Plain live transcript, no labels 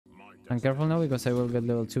I'm careful now because I will get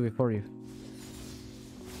level 2 before you.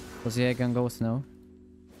 So see, I can ghost now.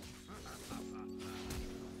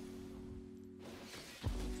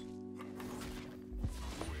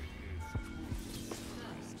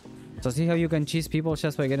 So see how you can cheese people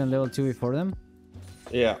just by getting level 2 before them?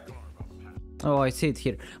 Yeah. Oh, I see it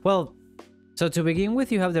here. Well, so to begin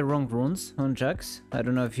with, you have the wrong runes on Jax. I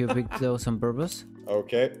don't know if you picked those on purpose.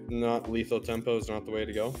 Okay, not lethal tempo is not the way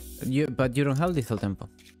to go. But you don't have lethal tempo.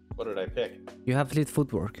 What did I pick? You have fleet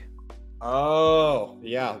footwork. Oh,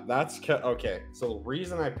 yeah, that's okay. So the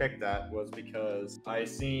reason I picked that was because I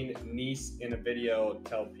seen Nice in a video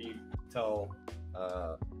tell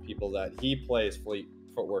people that he plays fleet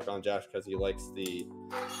footwork on Josh because he likes the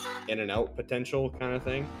in and out potential kind of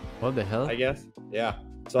thing. What the hell? I guess. Yeah.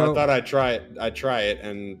 So I thought I'd try it,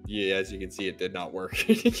 and yeah, as you can see, it did not work.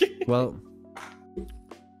 Well,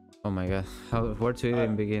 oh my god, where to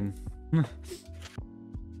even begin?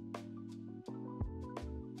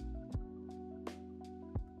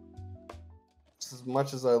 As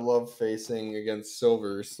much as I love facing against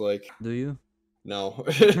silvers, like, do you? No,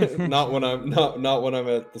 not when I'm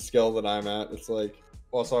at the skill that I'm at. It's like,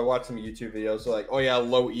 well, so I watched some YouTube videos like, oh yeah,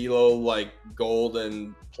 low elo, like gold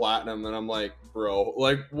and platinum, and I'm like, bro,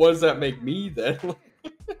 like, what does that make me then?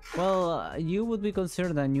 Well, you would be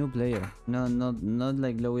considered a new player, not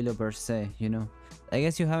like low elo per se, you know. I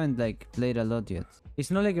guess you haven't like played a lot yet.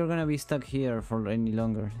 It's not like you're gonna be stuck here for any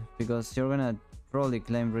longer because you're gonna probably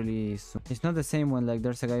climb really soon. It's not the same when like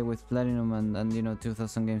there's a guy with platinum and you know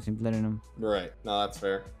 2000 games in platinum. Right. No, that's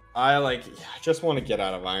fair. I just want to get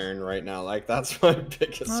out of iron right now. Like, that's my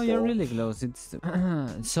biggest goal. You're really close. It's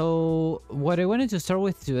so what I wanted to start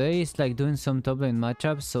with today is like doing some top lane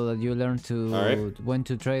matchups so that you learn to when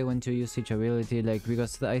to trade, when to use each ability, like,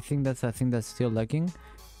 because I think that's a thing that's still lacking.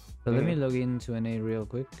 So let me log into NA real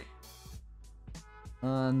quick.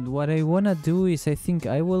 And what I wanna do is I think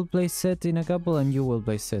I will play set in a couple and you will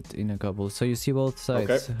play set in a couple. So you see both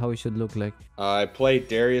sides, how it should look like. I played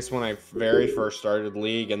Darius when I very first started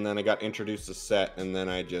League, and then I got introduced to set, and then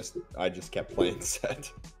I just kept playing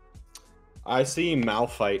set. I see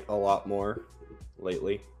Malphite a lot more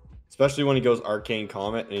lately. Especially when he goes Arcane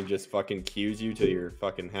Comet and he just fucking Qs you to your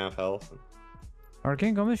fucking half health.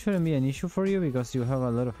 Arcane Comet shouldn't be an issue for you because you have a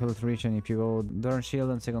lot of health regen if you go Darn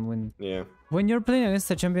Shield and Second Wind. Yeah. When you're playing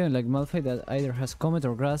against a champion like Malphite that either has Comet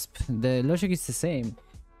or Grasp, the logic is the same.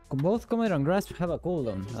 Both Comet and Grasp have a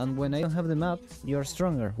cooldown, and when I don't have them up, you're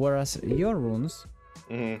stronger. Whereas your runes,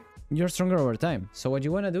 you're stronger over time. So what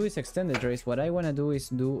you want to do is extend the trades. What I want to do is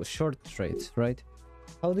do short trades, right?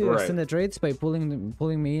 How do you extend the trades? By pulling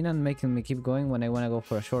me in and making me keep going when I want to go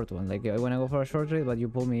for a short one. Like, I want to go for a short trade, but you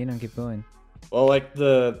pull me in and keep going. Well, like,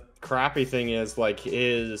 the crappy thing is, like,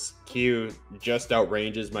 his Q just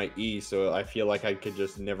outranges my E, so I feel like I could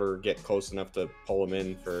just never get close enough to pull him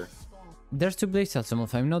in for... There's two playstyles, some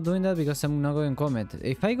of I'm not doing that because I'm not going Comet.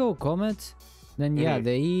 If I go Comet, then yeah,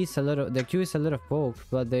 the E is a lot of... The Q is a lot of poke,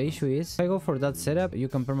 but the issue is, if I go for that setup, you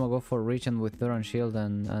can perma go for Regen with Doran Shield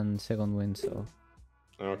and Second Wind, so...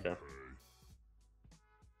 Okay.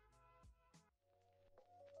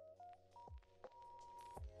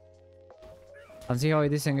 And see how I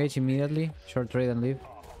disengage immediately? Short trade and leave?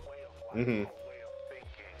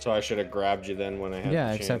 So I should have grabbed you then when I had the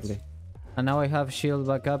chance. Exactly. And now I have shield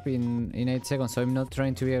back up in 8 seconds, so I'm not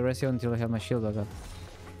trying to be aggressive until I have my shield back up.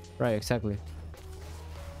 Right, exactly.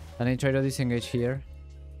 And I try to disengage here.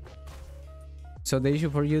 So the issue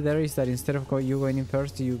for you there is that instead of you going in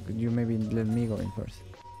first, you maybe let me go in first.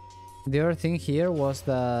 The other thing here was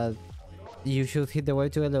that you should hit the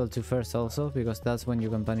wave to get level 2 first also, because that's when you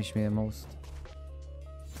can punish me the most.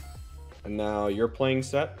 And now you're playing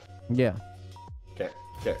set? Yeah. Okay.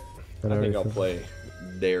 I think I'll play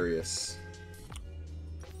Darius.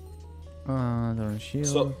 Darn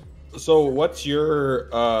Shield. So what's your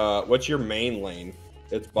main lane?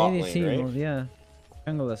 It's bot ADC lane, right? Mode, yeah.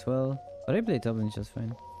 Jungle as well. But I play top lane just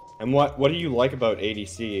fine. And what do you like about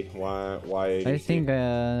ADC? Why ADC? I think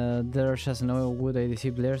there's just no good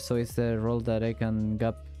ADC players, so it's the role that I can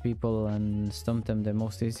gap people and stomp them the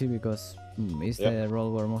most easy because it's the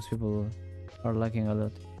role where most people are lacking a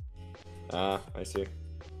lot. I see.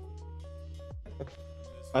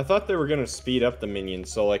 I thought they were gonna speed up the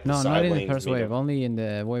minions, so like the side lanes. No, not in the first wave, only in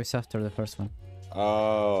the waves after the first one.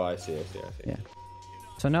 Oh, I see. Yeah.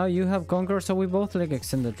 So now you have Conquer, so we both like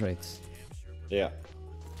extended trades. Yeah.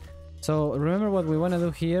 So remember what we want to do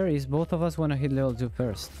here is both of us want to hit level 2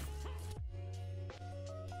 first.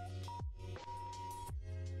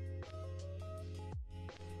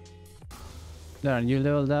 There, you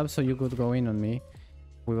leveled up so you could go in on me.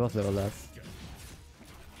 We both leveled up.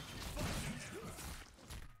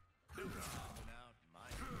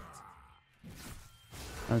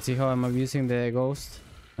 And see how I'm abusing the ghost?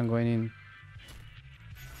 I'm going in.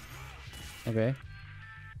 Okay.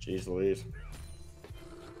 Jeez Louise.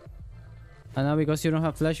 And now because you don't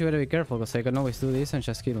have flash, you gotta be careful, because I can always do this and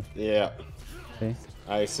just kill. Yeah. Okay.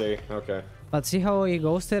 I see. Okay. But see how he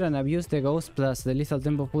ghosted and abused the ghost plus the lethal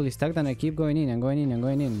tempo pool is stacked, and I keep going in and going in and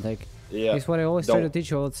going in. Like, Yeah. it's what I always try to teach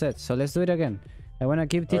you about sets. So let's do it again. I wanna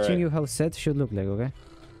keep teaching you how sets should look like, okay?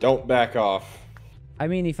 Don't back off. I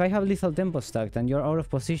mean, if I have lethal tempo stacked and you're out of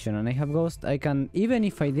position and I have ghost, I can, even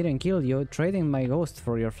if I didn't kill you, trading my ghost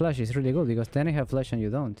for your flash is really good, because then I have flash and you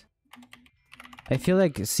don't. I feel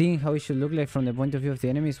like seeing how it should look like from the point of view of the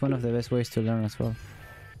enemy is one of the best ways to learn as well.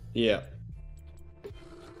 Yeah.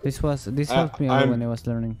 This helped me a lot when I was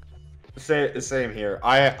learning. Same here.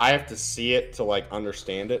 I have to see it to like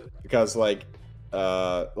understand it, because like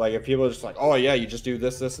if people are just like, oh yeah, you just do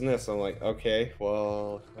this, this, and this, I'm like, okay,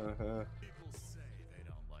 well.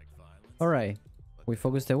 Alright, we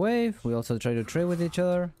focus the wave, we also try to trade with each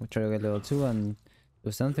other, we try to get level 2 and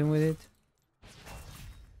do something with it.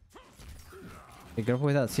 Be careful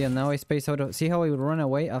with that. See, and now I space out of... See how I run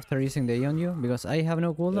away after using the E on you? Because I have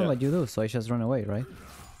no cooldown, but you do, so I just run away, right?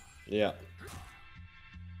 Yeah.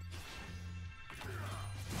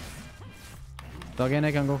 So again,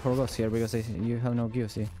 I can go for ghost here, because you have no Q,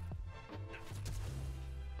 see?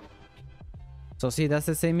 So see, that's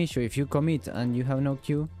the same issue. If you commit and you have no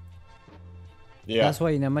Q... Yeah. That's why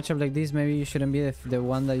in a matchup like this, maybe you shouldn't be the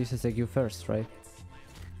one that uses the Q first, right?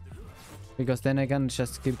 Because then I can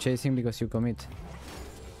just keep chasing because you commit.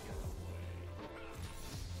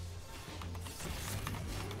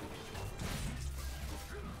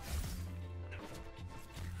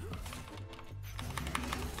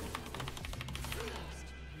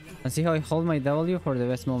 And see how I hold my W for the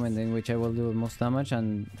best moment in which I will do most damage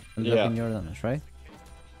and blocking your damage, right?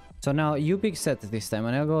 So now you pick set this time,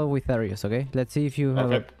 and I'll go with Darius, okay? Let's see if you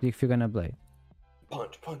have if you can apply.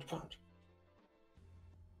 Punch, punch, punch.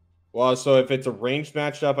 Well, so if it's a ranged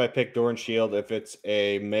matchup, I pick Doran's Shield. If it's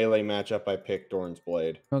a melee matchup, I pick Doran's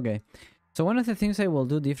Blade. Okay. So one of the things I will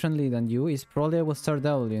do differently than you is probably I will start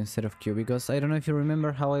W instead of Q, because I don't know if you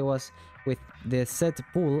remember how I was with the set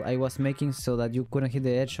pool I was making so that you couldn't hit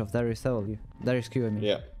the edge of Darius W. Darius Q, I mean.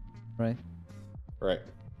 Yeah. Right? Right.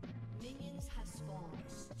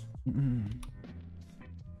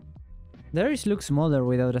 Darius looks smaller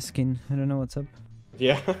without a skin. I don't know what's up.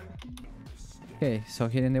 Yeah. Okay, so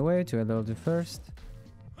hitting the wave to get level 2 first.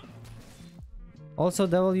 Also,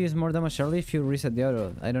 W is more damage early if you reset the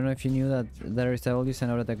auto. I don't know if you knew that there is W is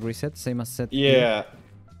an auto attack reset, same as set. Yeah.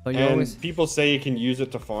 So you and always... people say you can use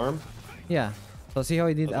it to farm. Yeah. So see how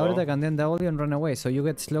I did auto attack and then W and run away. So you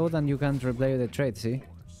get slowed and you can't replay the trade, see?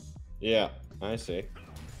 Yeah, I see.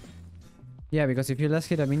 Yeah, because if you last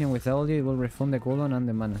hit a minion with W, it will refund the cooldown and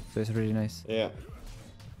the mana. So it's really nice. Yeah.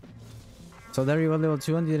 So there you got level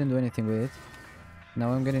 2 and you didn't do anything with it.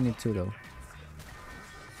 Now I'm getting it too though.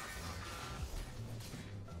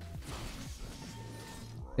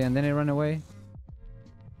 Yeah, and then I run away.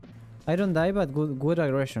 I don't die, but good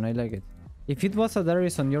aggression. I like it. If it was a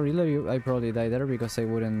Darius on your healer, I probably die there because I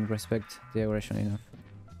wouldn't respect the aggression enough.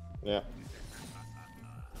 Yeah.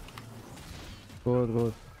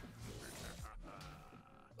 Good.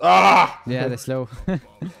 Ah! Yeah, the slow.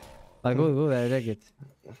 But good. I like it.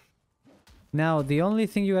 Now, the only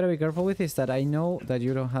thing you gotta be careful with is that I know that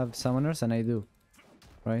you don't have summoners and I do.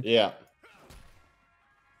 Right? Yeah.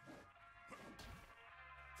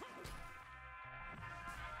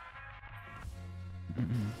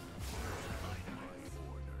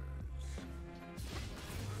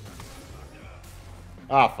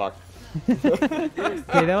 Ah, fuck.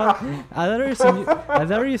 Okay, a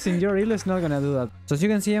Darius in your healer is not gonna do that. So as you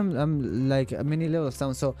can see, I'm like many levels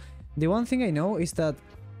down. So the one thing I know is that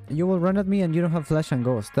you will run at me and you don't have flash and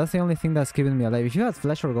ghost. That's the only thing that's keeping me alive. If you had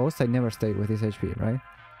flash or ghost, I'd never stay with this HP, right?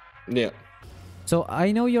 Yeah. So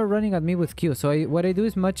I know you're running at me with Q. So what I do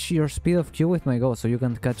is match your speed of Q with my ghost so you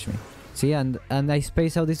can't catch me. See, and I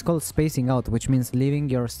space out. This is called spacing out, which means leaving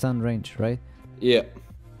your stun range, right? Yeah.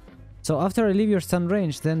 So after I leave your stun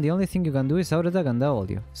range, then the only thing you can do is auto attack and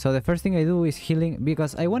W. So the first thing I do is healing,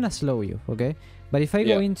 because I want to slow you, okay? But if I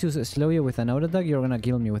go in to slow you with an auto attack, you're gonna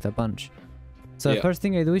kill me with a punch. So the first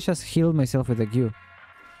thing I do is just heal myself with a Q.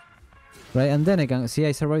 Right, and then I can see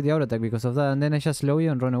I survive the auto attack because of that, and then I just slow you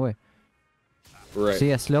and run away. Right.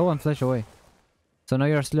 See, I slow and flash away. So now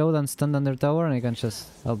you're slowed and stunned under tower, and I can just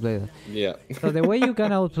outplay that. Yeah. So the way you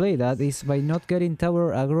can outplay that is by not getting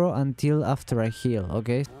tower aggro until after I heal,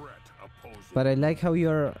 okay? But I like how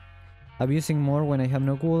you're abusing more when I have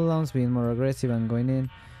no cooldowns, being more aggressive and going in.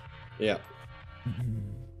 Yeah.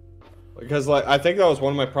 Because like I think that was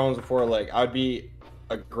one of my problems before. Like I'd be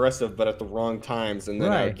aggressive, but at the wrong times, and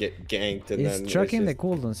then I would get ganked. And then tracking the just...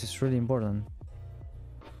 cooldowns is really important.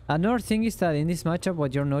 Another thing is that in this matchup,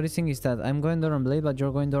 what you're noticing is that I'm going Doran Blade, but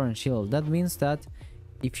you're going Doran Shield. That means that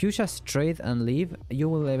if you just trade and leave, you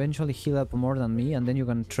will eventually heal up more than me, and then you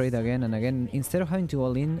can trade again and again. Instead of having to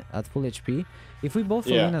all in at full HP, if we both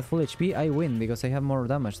all in at full HP, I win because I have more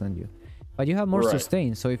damage than you. But you have more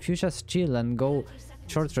sustain, so if you just chill and go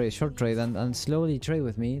short trade, and slowly trade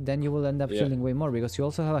with me, then you will end up healing way more because you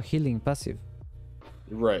also have a healing passive.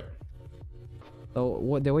 Right.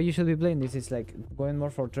 So the way you should be playing this is like going more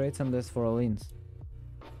for trades and less for all-ins.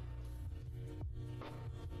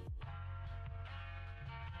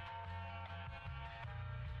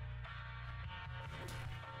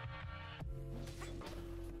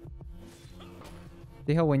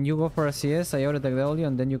 See how when you go for a CS, I auto-attack W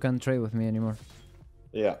and then you can't trade with me anymore.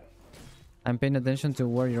 Yeah. I'm paying attention to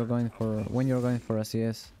where you're going for, when you're going for a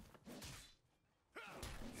CS.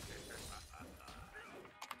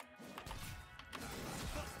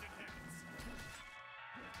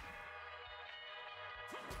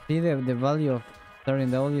 See, the value of starting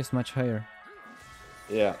W is much higher.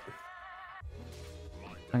 Yeah.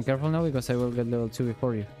 I'm careful now because I will get level 2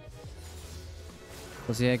 before you.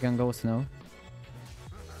 So see, I can ghost now.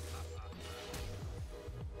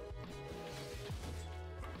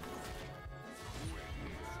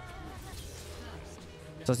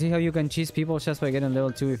 So see how you can cheese people just by getting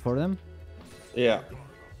level 2 before them? Yeah.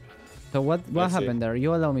 So what happened there?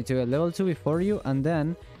 You allow me to get level 2 before you, and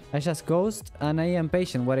then I just ghost and I am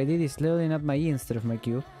patient. What I did is leveling up my E instead of my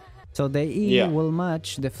Q. So the E will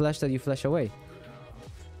match the flash that you flash away.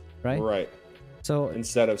 Right? Right. So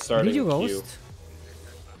instead of starting did you Q, ghost?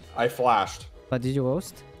 I flashed. But did you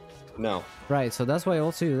ghost? No. Right, so that's why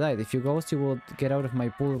also you died. If you ghost, you will get out of my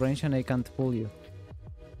pull range and I can't pull you.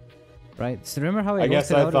 Right? So remember how I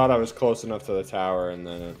guess I thought I was close enough to the tower and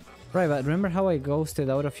then... Right, but remember how I ghosted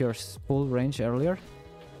out of your pull range earlier?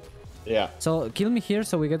 Yeah. So kill me here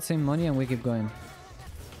so we get same money and we keep going.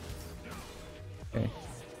 Okay.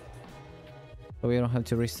 So we don't have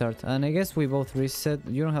to restart. And I guess we both reset.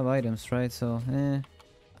 You don't have items, right? So,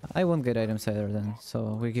 I won't get items either then.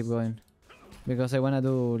 So we keep going. Because I want to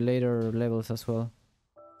do later levels as well.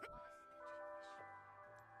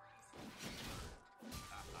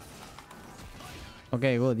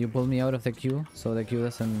 Okay, good. You pulled me out of the queue, so the queue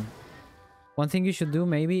doesn't... One thing you should do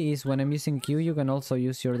maybe is when I'm using Q, you can also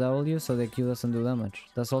use your W so the Q doesn't do damage.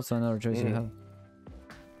 That's also another choice you have.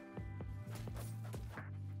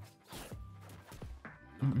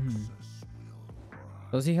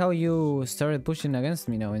 So see how you started pushing against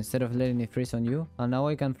me now instead of letting it freeze on you? And now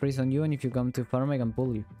I can freeze on you, and if you come to farm I can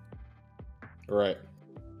pull you. Right.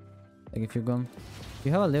 Like if you come...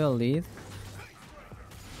 You have a level lead.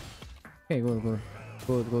 Okay, good.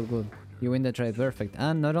 You win the trade, perfect.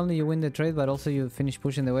 And not only you win the trade, but also you finish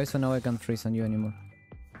pushing the wave, so now I can't freeze on you anymore.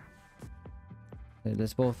 Okay,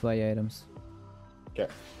 let's both buy items. Okay.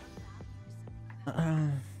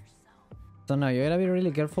 So now you gotta be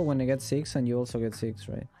really careful when I get 6 and you also get 6,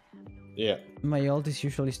 right? Yeah. My ult is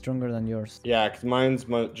usually stronger than yours. Yeah, because mine's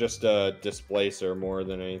just a displacer more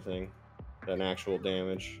than anything. Than actual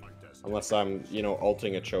damage. Unless I'm, you know,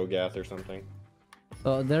 ulting a Cho'Gath or something.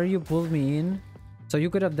 So there you pulled me in. So you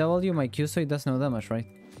could have W my Q so it does no damage, right?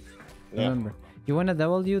 Yeah. Remember. You wanna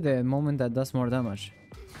W the moment that does more damage.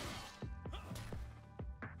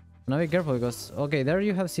 Now be careful because... Okay, there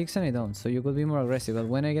you have 6 and I don't. So you could be more aggressive. But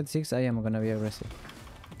when I get 6, I am gonna be aggressive.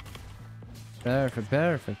 Perfect.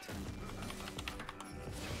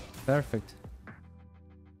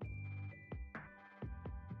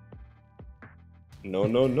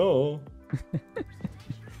 No.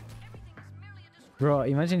 Bro,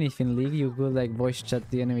 imagine if in League you could like voice chat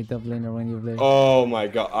the enemy top laner when you play. Oh my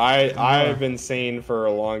god, I've been saying for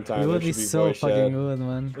a long time. It would be so fucking good,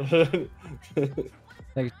 man.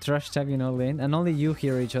 Like trash talking all lane, and only you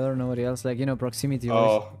hear each other, nobody else. Like, you know, proximity voice.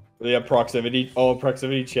 Oh yeah, proximity. Oh,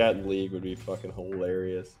 proximity chat in League would be fucking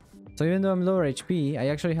hilarious. So even though I'm lower HP, I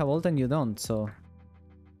actually have ult and you don't. So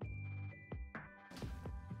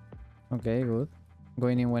okay, good.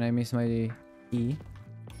 Going in when I miss my E.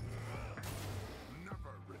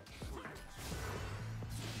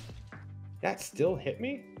 That still hit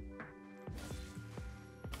me?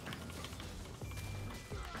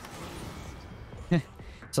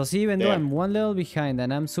 So see, even though I'm one level behind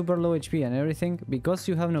and I'm super low HP and everything, because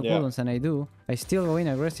you have no cooldowns and I do, I still go in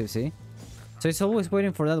aggressive, see? So it's always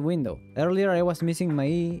waiting for that window. Earlier I was missing my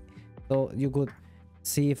E, so you could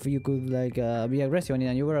see if you could like be aggressive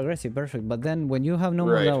and you were aggressive, perfect. But then when you have no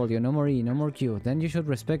more W, no more E, no more Q, then you should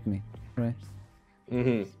respect me, right?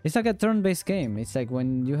 It's like a turn-based game. It's like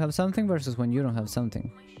when you have something versus when you don't have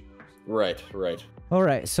something. Right, right.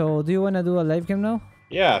 Alright, so do you want to do a live game now?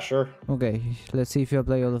 Yeah, sure. Okay, let's see if you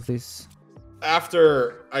play all of this.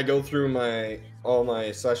 After I go through all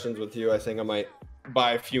my sessions with you, I think I might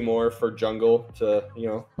buy a few more for jungle to, you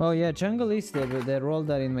know. Oh yeah, jungle is the role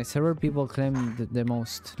that in my server people claim the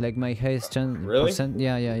most. Like my highest chance Really? percent.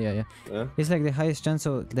 Yeah. Yeah. It's like the highest chance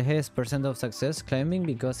of the highest percent of success climbing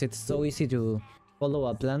because it's so easy to follow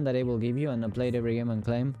a plan that I will give you and apply it every game and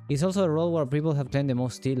climb. It's also a role where people have climbed the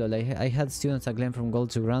most elo. Like I had students that climbed from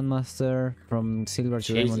gold to grandmaster, from silver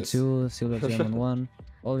to diamond 2, silver to diamond 1,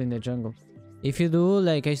 all in the jungle. If you do,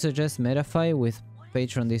 like, I suggest Metafy with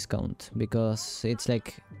Patreon discount, because it's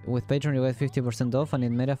like with Patreon you get 50% off, and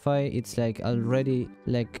in Metafy it's like already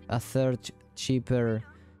like a third cheaper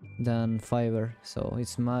than Fiverr, so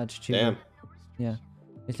it's much cheaper. Damn. Yeah,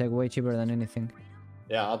 it's like way cheaper than anything.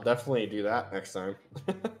 Yeah, I'll definitely do that next time.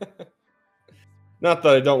 Not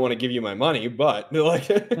that I don't want to give you my money, but like,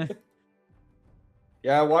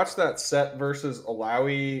 yeah, I watched that Set versus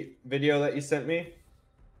Alawi video that you sent me,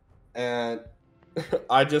 and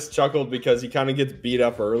I just chuckled because he kind of gets beat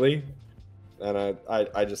up early, and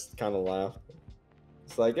I just kind of laughed.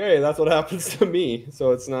 It's like, hey, that's what happens to me.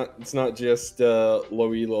 So it's not just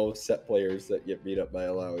low elo Set players that get beat up by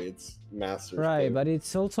Alawi. It's masters. Right, too. but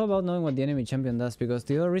it's also about knowing what the enemy champion does, because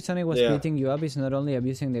the other reason I was beating you up is not only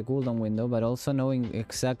abusing the cooldown window, but also knowing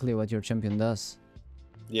exactly what your champion does.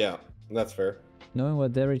 Yeah, that's fair. Knowing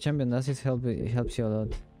what every champion does it helps you a lot.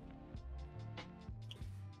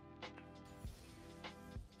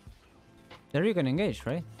 There you can engage,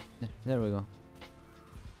 right? There we go.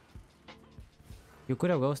 You could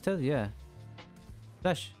have ghosted, yeah.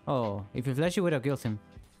 Flash. Oh, if you flash, you would have killed him.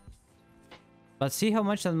 But see how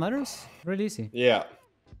much that matters? Really easy. Yeah.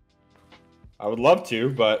 I would love to,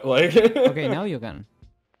 but like... Okay, now you can.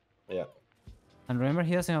 Yeah. And remember,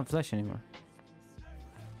 he doesn't have flash anymore.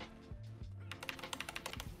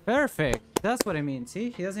 Perfect! That's what I mean. See?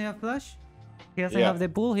 He doesn't have flash. He doesn't have the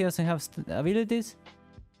pull. He doesn't have abilities.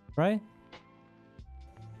 Right?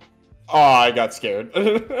 Oh, I got scared.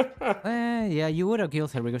 Yeah, you would have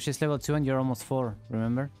killed her because she's level 2 and you're almost 4,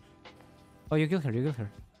 remember? Oh, you killed her, you killed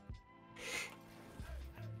her.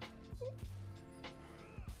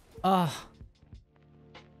 Ah.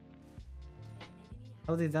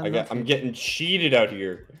 How did that I'm getting cheated out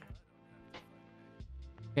here.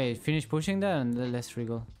 Okay, finish pushing that and then let's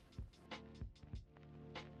re-go.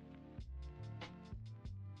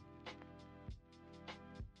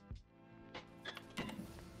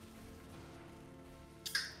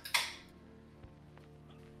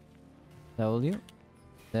 W.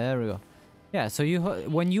 There we go. Yeah, so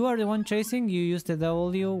when you are the one chasing, you use the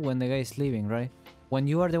W when the guy is leaving, right? When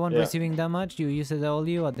you are the one receiving damage, you use the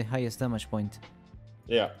W at the highest damage point.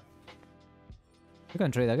 Yeah. You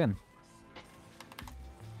can trade again.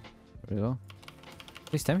 There we go.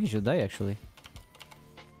 This time he should die, actually.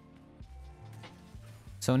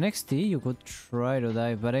 So next T, you could try to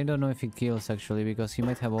die, but I don't know if it kills, actually, because he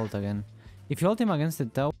might have ult again. If you ult him against the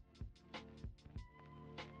tower...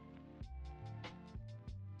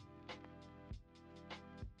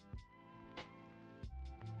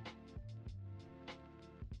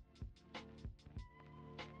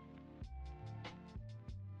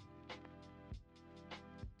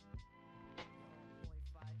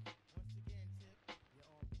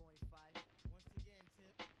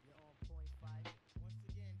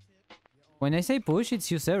 When I say push, it's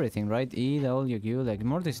use everything, right? E, W, Q, like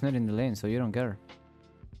Morty is not in the lane, so you don't care.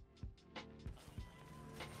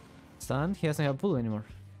 Stand, he doesn't have pull anymore.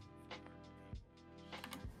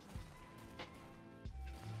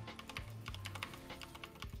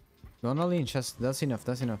 Don't all in, just that's enough,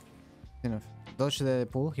 that's enough. That's enough. Dodge the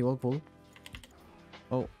pull, he will pull.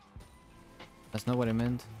 Oh. That's not what I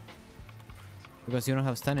meant. Because you don't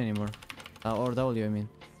have stun anymore. Or W, I mean.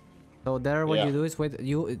 So there, what you do is wait.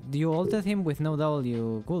 You ulted him with no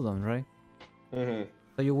W cooldown, right? Mm-hmm.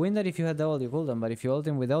 So you win that if you had W cooldown, but if you ult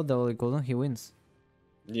him without W cooldown, he wins.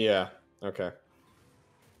 Yeah. Okay.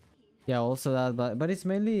 Yeah, also that, but it's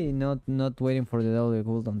mainly not waiting for the W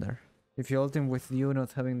cooldown there. If you ult him with you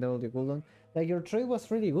not having W cooldown, like your trade was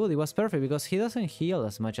really good. It was perfect because he doesn't heal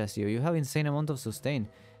as much as you. You have insane amount of sustain.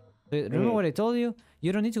 So remember what I told you?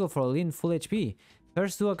 You don't need to go for a lean full HP.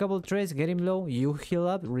 First do a couple trades, get him low, you heal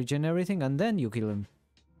up, regen everything, and then you kill him.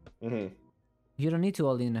 You don't need to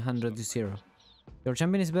all in 100 to 0. Your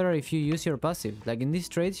champion is better if you use your passive. Like in these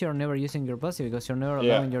trades, you're never using your passive because you're never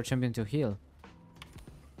allowing your champion to heal.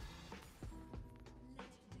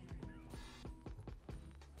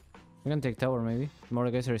 You can take tower maybe.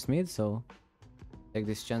 Mordekaiser is mid, so take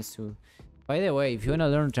this chance to By the way, if you wanna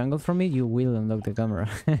learn jungle from me, you will unlock the camera.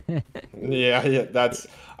 Yeah, that's.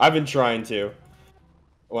 I've been trying to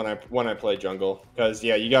when I play jungle, because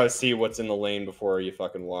yeah, you gotta see what's in the lane before you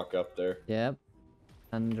fucking walk up there. Yep,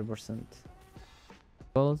 100%.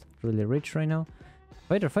 Gold, really rich right now.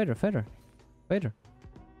 Fighter, fighter, fighter, fighter.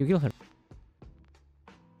 You kill her.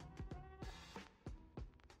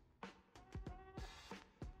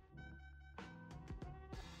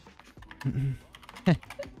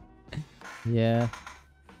 Yeah.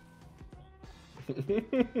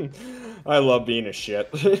 I love being a shit.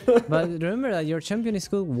 But remember that your champion is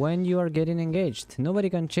cool when you are getting engaged. Nobody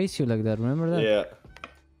can chase you like that, remember that? Yeah.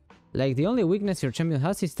 Like, the only weakness your champion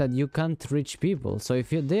has is that you can't reach people. So if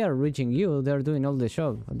they are reaching you, they are doing all the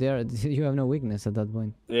job. You have no weakness at that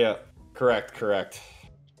point. Yeah. Correct.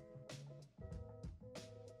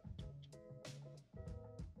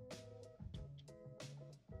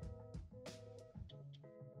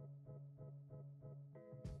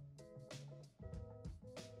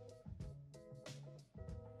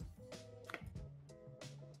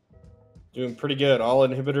 Doing pretty good. All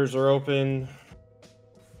inhibitors are open.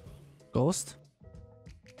 Ghost?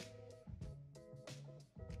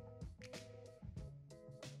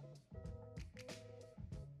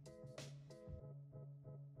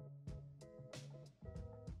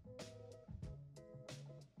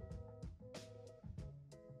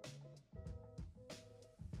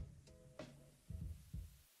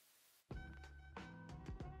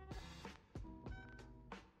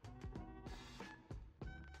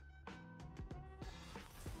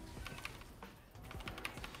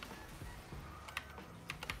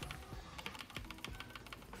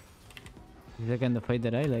 Is the kind of fight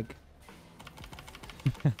that I like.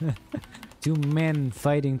 Two men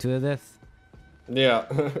fighting to the death. Yeah.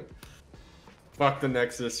 Fuck the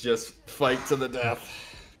Nexus, just fight to the death.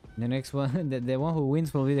 The next one, the one who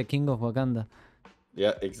wins will be the king of Wakanda.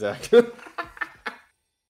 Yeah, exactly.